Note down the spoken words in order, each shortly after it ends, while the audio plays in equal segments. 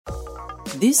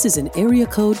This is an Area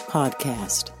Code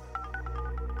Podcast.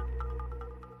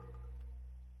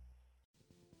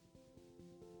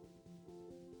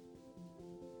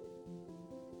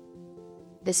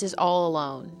 This is All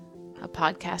Alone, a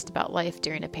podcast about life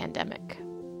during a pandemic.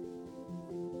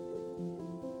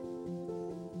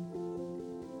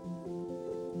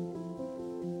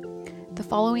 The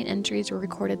following entries were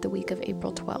recorded the week of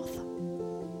April 12th.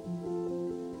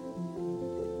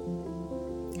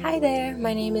 Hi there,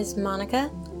 my name is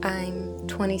Monica. I'm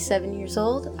 27 years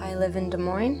old. I live in Des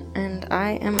Moines, and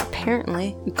I am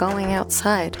apparently going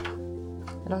outside.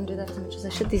 I don't do that as much as I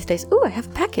should these days. Ooh, I have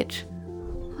a package.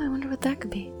 Oh, I wonder what that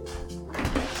could be.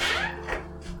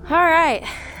 Alright,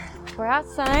 we're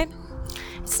outside.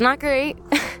 It's not great.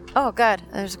 Oh god,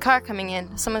 there's a car coming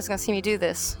in. Someone's gonna see me do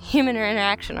this. Human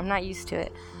interaction, I'm not used to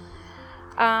it.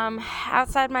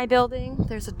 Outside my building,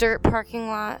 there's a dirt parking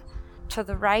lot to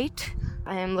the right.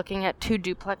 I am looking at two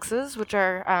duplexes, which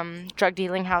are drug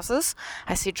dealing houses.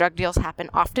 I see drug deals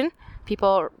happen often.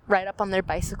 People ride up on their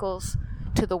bicycles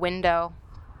to the window,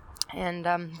 and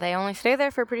they only stay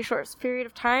there for a pretty short period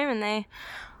of time, and they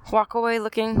walk away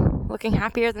looking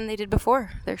happier than they did before.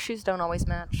 Their shoes don't always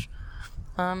match.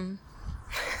 So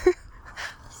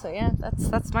yeah,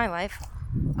 that's my life.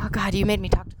 Oh god, you made me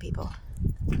talk to people.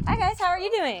 Hi guys, how are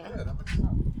you doing? Good.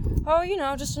 Oh,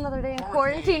 just another day in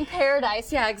quarantine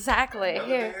paradise. Yeah, exactly.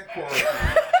 Here.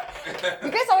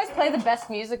 You guys always play the best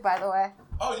music, by the way.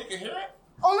 Oh, you can hear it?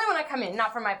 Only when I come in,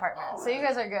 not from my apartment. So you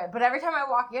guys are good. But every time I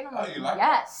walk in, I'm like, you like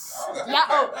yes. that? Yeah,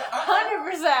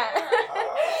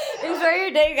 100%. Enjoy your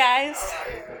day, guys.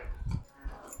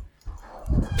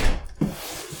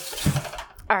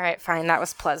 All right, fine. That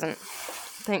was pleasant.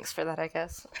 Thanks for that, I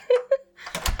guess.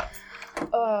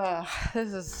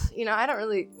 This is, I don't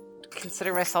really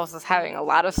consider myself as having a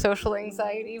lot of social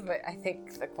anxiety, but I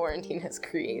think the quarantine has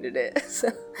created it. So,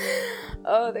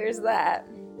 there's that.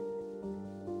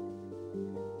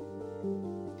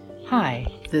 Hi,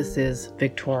 this is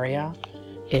Victoria.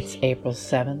 It's April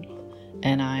 7th,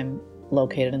 and I'm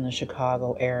located in the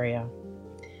Chicago area.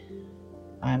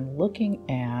 I'm looking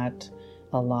at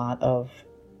a lot of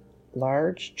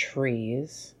large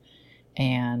trees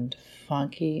and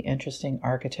funky, interesting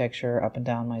architecture up and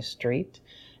down my street.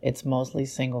 It's mostly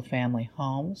single-family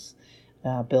homes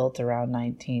built around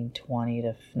 1920 to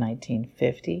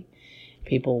 1950.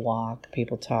 People walk,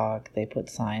 people talk, they put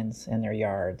signs in their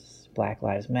yards. Black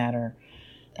Lives Matter,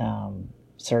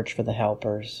 search for the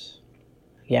helpers.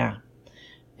 Yeah.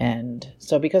 And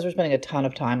so because we're spending a ton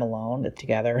of time alone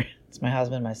together, it's my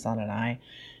husband, my son, and I,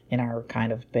 in our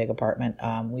kind of big apartment,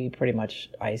 we pretty much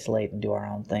isolate and do our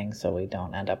own thing so we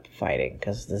don't end up fighting,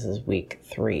 because this is week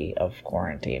 3 of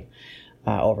quarantine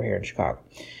over here in Chicago.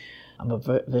 I'm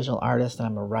a visual artist and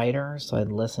I'm a writer, so I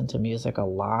listen to music a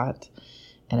lot,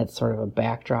 and it's sort of a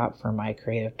backdrop for my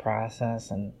creative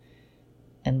process, and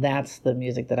that's the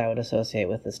music that I would associate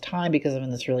with this time, because I'm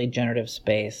in this really generative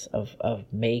space of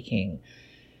making.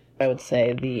 I would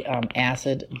say the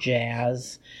acid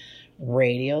jazz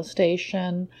radio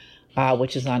station,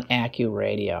 which is on Accu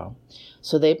Radio.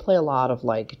 So they play a lot of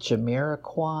like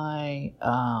Jamiroquai,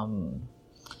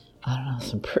 I don't know,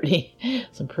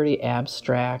 some pretty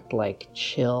abstract, like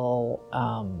chill,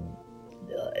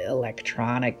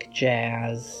 electronic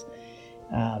jazz,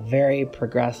 very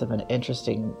progressive and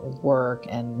interesting work,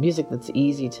 and music that's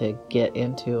easy to get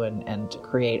into and to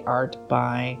create art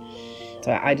by.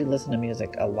 So I do listen to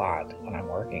music a lot when I'm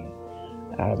working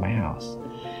out of my house.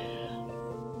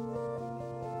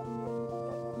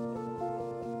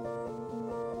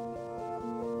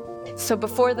 So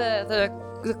before the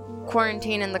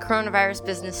quarantine and the coronavirus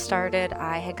business started,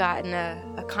 I had gotten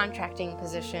a contracting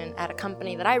position at a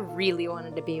company that I really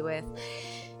wanted to be with.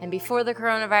 And before the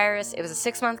coronavirus, it was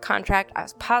a 6-month contract. I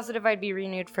was positive I'd be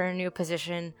renewed for a new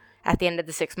position at the end of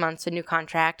the 6 months, a new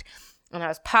contract. And I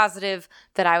was positive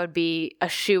that I would be a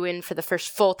shoo-in for the first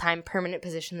full-time permanent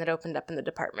position that opened up in the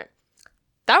department.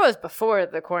 That was before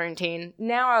the quarantine.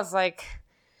 Now I was like,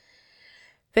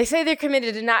 they say they're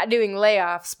committed to not doing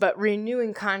layoffs, but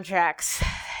renewing contracts,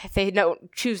 if they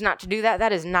don't choose not to do that,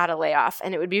 that is not a layoff.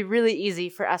 And it would be really easy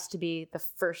for us to be the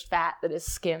first fat that is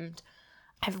skimmed.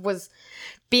 I was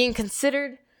being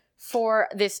considered for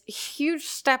this huge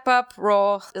step-up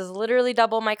role. Is literally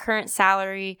double my current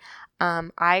salary.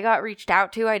 I got reached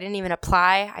out to. I didn't even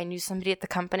apply. I knew somebody at the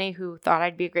company who thought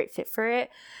I'd be a great fit for it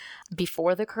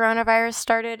before the coronavirus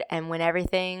started. And when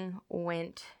everything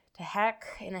went to heck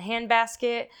in a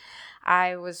handbasket,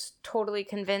 I was totally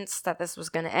convinced that this was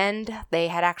going to end. They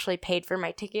had actually paid for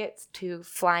my tickets to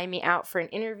fly me out for an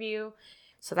interview.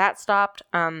 So that stopped.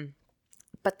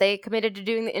 But they committed to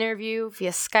doing the interview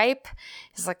via Skype.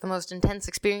 It's like the most intense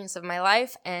experience of my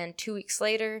life. And 2 weeks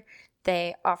later,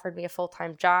 they offered me a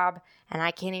full-time job, and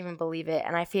I can't even believe it.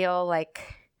 And I feel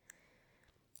like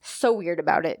so weird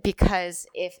about it, because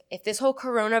if this whole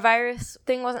coronavirus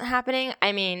thing wasn't happening,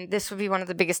 I mean, this would be one of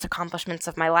the biggest accomplishments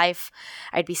of my life.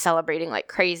 I'd be celebrating like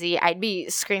crazy. I'd be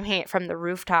screaming it from the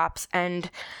rooftops. And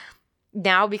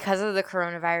now, because of the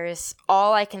coronavirus,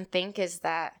 all I can think is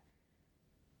that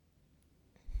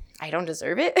I don't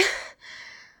deserve it.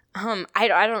 I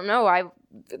don't know.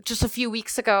 Just a few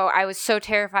weeks ago, I was so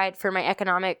terrified for my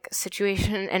economic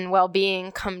situation and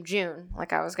well-being come June.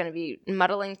 Like, I was going to be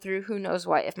muddling through who knows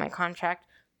what if my contract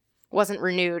wasn't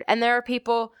renewed. And there are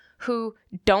people who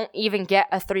don't even get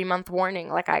a 3-month warning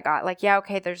like I got. Like, yeah,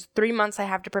 okay, there's 3 months I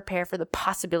have to prepare for the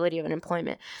possibility of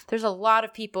unemployment. There's a lot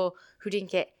of people who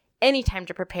didn't get any time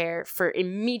to prepare for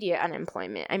immediate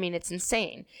unemployment. I mean, it's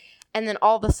insane. And then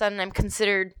all of a sudden, I'm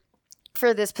considered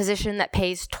for this position that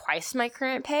pays twice my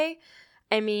current pay.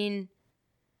 I mean,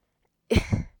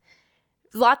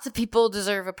 lots of people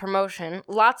deserve a promotion.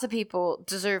 Lots of people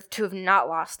deserve to have not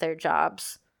lost their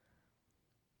jobs.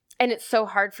 And it's so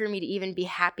hard for me to even be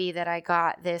happy that I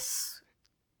got this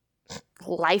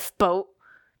lifeboat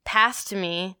passed to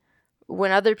me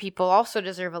when other people also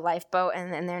deserve a lifeboat,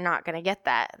 and they're not going to get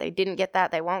that. They didn't get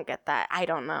that. They won't get that. I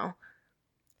don't know.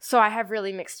 So I have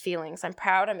really mixed feelings. I'm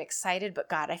proud. I'm excited. But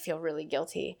God, I feel really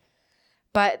guilty.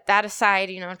 But that aside,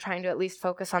 trying to at least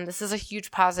focus on this is a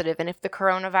huge positive. And if the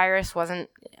coronavirus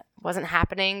wasn't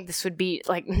happening, this would be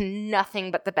like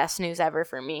nothing but the best news ever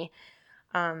for me.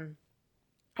 And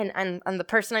the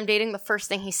person I'm dating, the first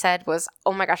thing he said was,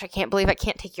 "Oh my gosh, I can't believe I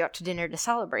can't take you out to dinner to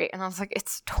celebrate." And I was like,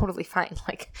 it's totally fine.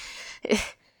 Like,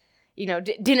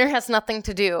 dinner has nothing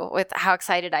to do with how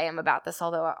excited I am about this,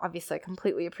 although obviously I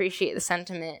completely appreciate the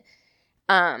sentiment.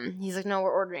 He's like, "No,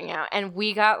 we're ordering out." And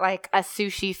we got like a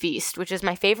sushi feast, which is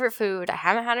my favorite food. I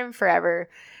haven't had it in forever.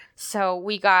 So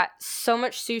we got so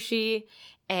much sushi,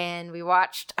 and we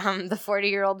watched The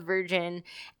 40-Year-Old Virgin,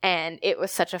 and it was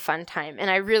such a fun time.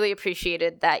 And I really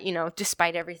appreciated that,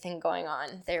 despite everything going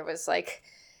on, there was like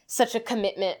such a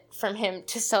commitment from him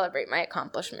to celebrate my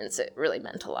accomplishments. It really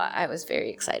meant a lot. I was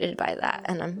very excited by that,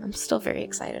 and I'm still very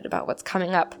excited about what's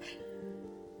coming up.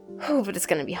 Whew, but it's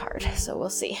going to be hard, so we'll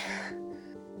see.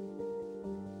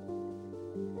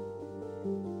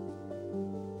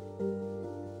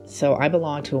 So I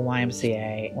belong to a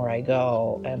YMCA where I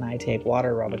go and I take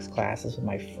water aerobics classes with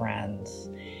my friends.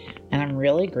 And I'm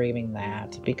really grieving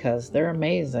that because they're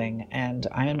amazing. And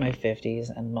I'm in my 50s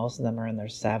and most of them are in their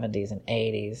 70s and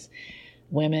 80s.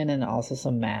 Women and also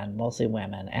some men, mostly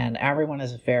women. And everyone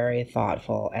is very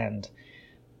thoughtful and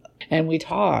we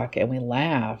talk and we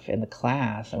laugh in the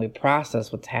class and we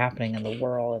process what's happening in the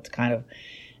world. It's kind of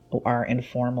our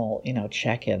informal,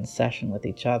 check-in session with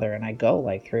each other. And I go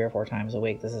like 3 or 4 times a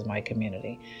week. This is my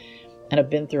community. And I've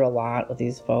been through a lot with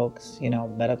these folks,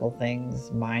 medical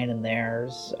things, mine and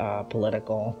theirs,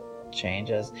 political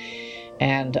changes,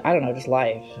 and I don't know, just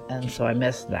life. And so I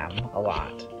miss them a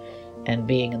lot. And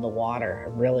being in the water,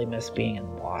 I really miss being in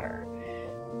the water.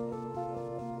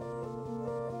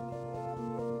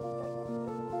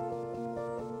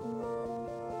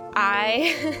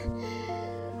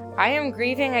 I am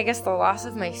grieving, I guess, the loss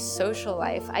of my social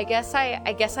life. I guess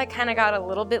I kind of got a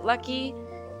little bit lucky.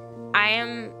 I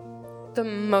am the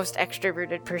most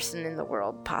extroverted person in the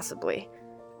world, possibly.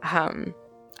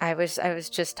 I was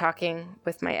just talking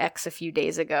with my ex a few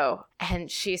days ago,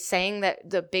 and she's saying that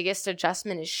the biggest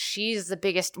adjustment is she's the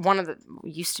biggest,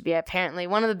 used to be apparently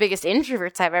one of the biggest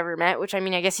introverts I've ever met, which, I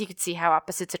mean, I guess you could see how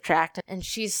opposites attract. And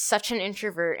she's such an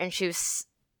introvert, and she was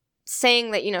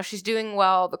saying that, she's doing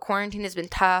well. The quarantine has been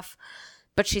tough,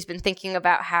 but she's been thinking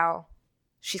about how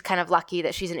she's kind of lucky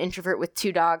that she's an introvert with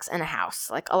 2 dogs and a house.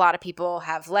 Like, a lot of people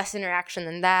have less interaction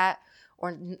than that,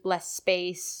 or less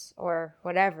space, or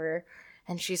whatever.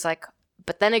 And she's like,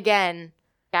 but then again,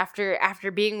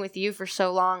 after being with you for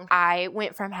so long, I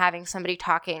went from having somebody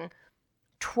talking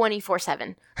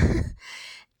 24/7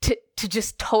 to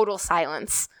just total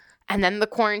silence. And then the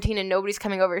quarantine and nobody's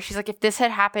coming over. She's like, if this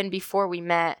had happened before we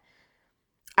met,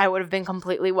 I would have been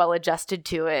completely well adjusted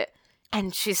to it.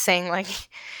 And she's saying, like,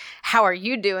 how are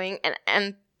you doing?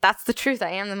 And that's the truth.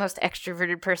 I am the most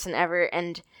extroverted person ever.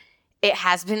 And it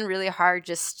has been really hard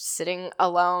just sitting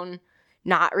alone,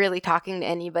 not really talking to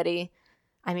anybody.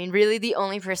 I mean, really the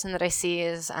only person that I see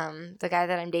is the guy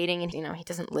that I'm dating. And, he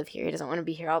doesn't live here. He doesn't want to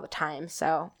be here all the time.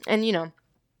 So, and,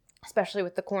 especially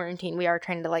with the quarantine, we are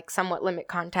trying to, like, somewhat limit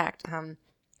contact.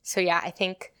 So, yeah, I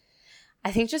think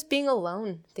just being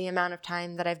alone, the amount of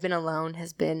time that I've been alone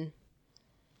has been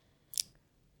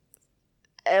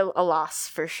a loss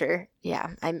for sure.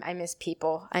 Yeah, I miss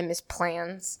people. I miss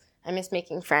plans. I miss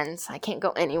making friends. I can't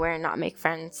go anywhere and not make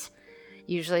friends,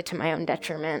 usually to my own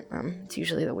detriment. It's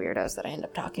usually the weirdos that I end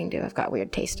up talking to. I've got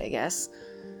weird taste, I guess.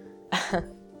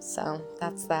 So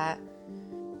that's that.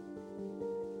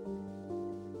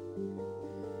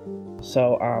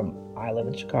 So I live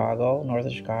in Chicago, north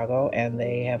of Chicago, and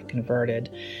they have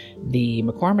converted the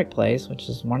McCormick Place, which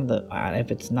is one of the, if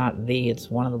it's not the,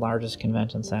 it's one of the largest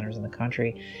convention centers in the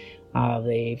country.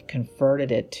 They've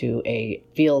converted it to a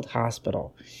field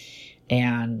hospital.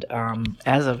 And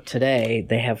as of today,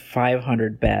 they have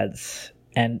 500 beds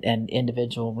and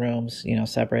individual rooms,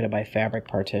 separated by fabric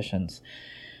partitions.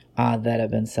 That have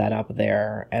been set up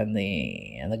there, and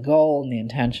the goal and the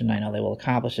intention, I know they will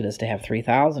accomplish it, is to have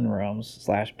 3,000 rooms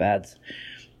 / beds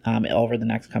over the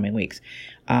next coming weeks.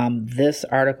 This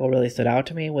article really stood out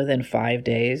to me. Within 5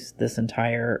 days, this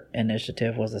entire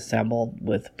initiative was assembled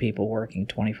with people working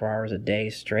 24 hours a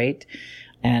day straight,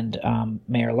 and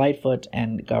Mayor Lightfoot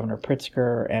and Governor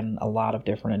Pritzker and a lot of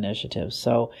different initiatives.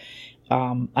 So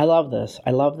I love this.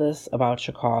 I love this about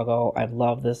Chicago. I've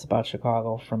loved this about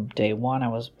Chicago from day one. I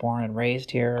was born and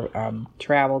raised here,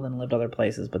 traveled and lived other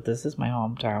places, but this is my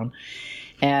hometown.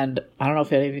 And I don't know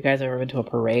if any of you guys have ever been to a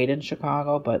parade in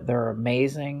Chicago, but they're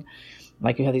amazing.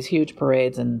 Like, you have these huge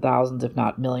parades and thousands, if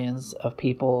not millions, of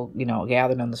people,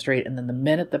 gathered on the street. And then the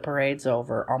minute the parade's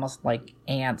over, almost like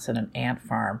ants in an ant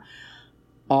farm,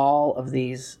 all of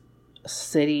these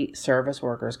city service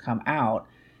workers come out.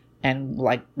 And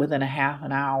like within a half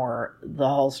an hour, the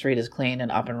whole street is clean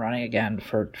and up and running again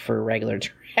for regular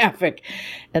traffic.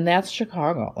 And that's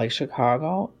Chicago.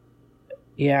 Chicago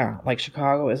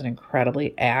is an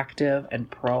incredibly active and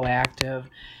proactive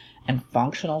and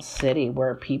functional city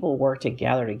where people work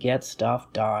together to get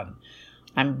stuff done.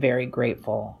 I'm very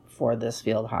grateful for this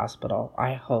field hospital.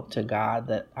 I hope to God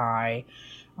that I,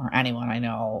 or anyone I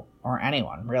know, or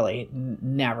anyone really,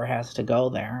 never has to go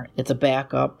there. It's a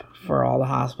backup for all the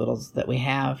hospitals that we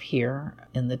have here,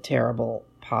 in the terrible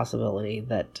possibility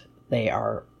that they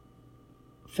are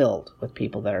filled with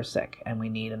people that are sick and we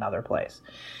need another place.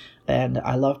 And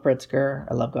I love Pritzker.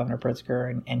 I love Governor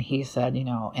Pritzker. And he said, in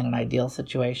an ideal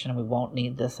situation, we won't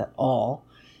need this at all,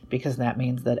 because that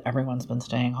means that everyone's been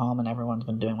staying home and everyone's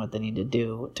been doing what they need to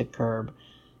do to curb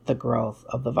the growth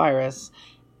of the virus.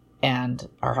 And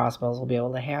our hospitals will be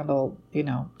able to handle,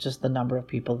 just the number of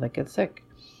people that get sick.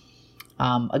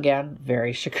 Again,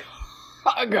 very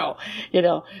Chicago,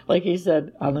 like he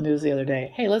said on the news the other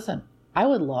day. Hey, listen, I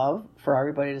would love for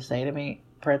everybody to say to me,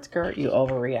 Pritzker, you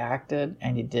overreacted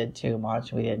and you did too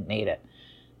much. We didn't need it.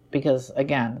 Because,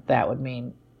 again, that would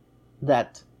mean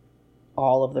that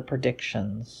all of the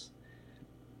predictions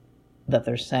that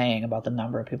they're saying about the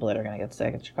number of people that are going to get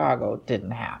sick in Chicago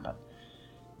didn't happen.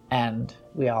 And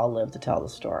we all live to tell the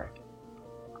story.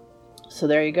 So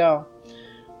there you go.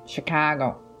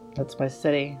 Chicago. That's my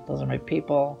city. Those are my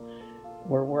people.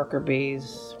 We're worker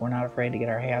bees. We're not afraid to get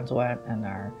our hands wet and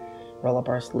roll up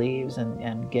our sleeves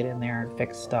and get in there and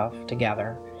fix stuff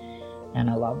together. And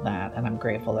I love that. And I'm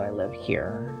grateful that I live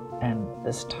here and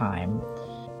this time.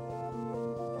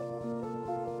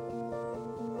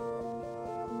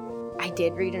 I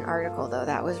did read an article, though.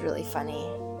 That was really funny.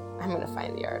 I'm going to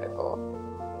find the article,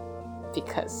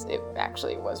 because it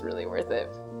actually was really worth it.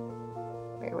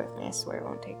 Bear with me, I swear it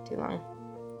won't take too long.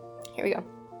 Here we go.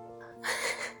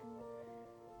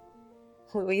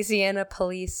 Louisiana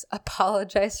police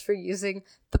apologize for using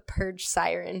the purge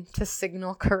siren to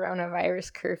signal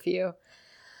coronavirus curfew.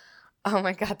 Oh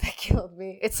my God, that killed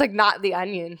me. It's like not The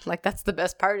Onion. Like, that's the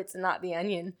best part. It's not The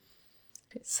Onion.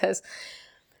 It says,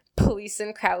 police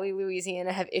in Crowley,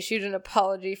 Louisiana have issued an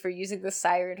apology for using the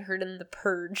siren heard in the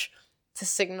purge to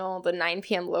signal the 9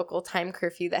 p.m. local time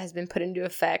curfew that has been put into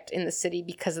effect in the city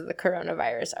because of the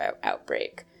coronavirus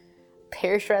outbreak.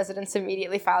 Parish residents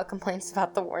immediately filed complaints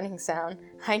about the warning sound.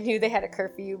 I knew they had a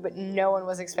curfew, but no one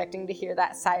was expecting to hear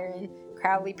that siren.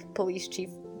 Crowley Police Chief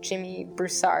Jimmy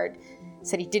Broussard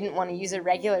said he didn't want to use a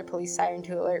regular police siren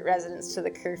to alert residents to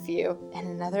the curfew, and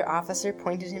another officer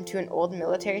pointed him to an old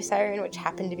military siren, which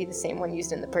happened to be the same one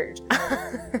used in The Purge.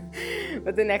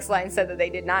 But the next line said that they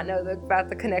did not know about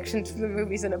the connection to the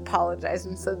movies and apologized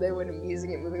and said they wouldn't be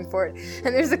using it moving forward.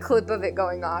 And there's a clip of it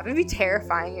going off. It'd be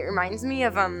terrifying. It reminds me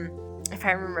of, if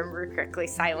I remember correctly,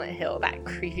 Silent Hill, that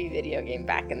creepy video game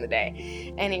back in the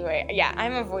day. Anyway, yeah,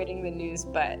 I'm avoiding the news,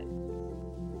 but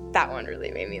that one really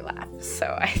made me laugh.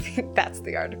 So I think that's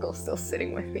the article still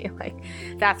sitting with me. Like,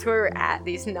 that's where we're at.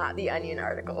 These Not The Onion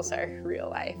articles are real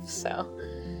life. So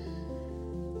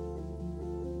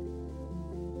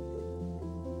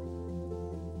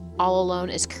All Alone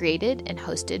is created and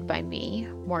hosted by me,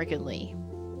 Morgan Lee.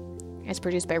 is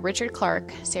produced by Richard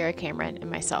Clark, Sarah Cameron, and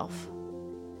myself.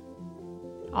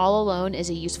 All Alone is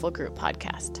a Useful Group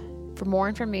podcast. For more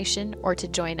information or to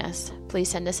join us, please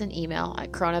send us an email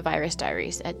at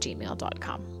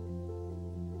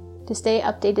coronavirusdiaries@gmail.com. To stay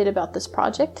updated about this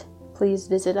project, please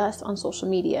visit us on social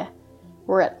media.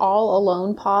 We're at All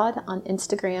Alone Pod on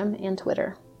Instagram and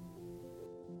Twitter.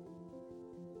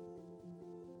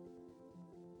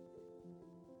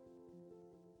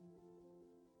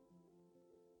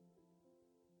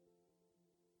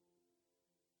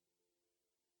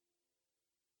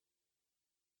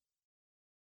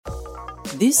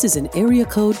 This is an Area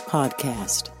Code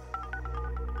Podcast.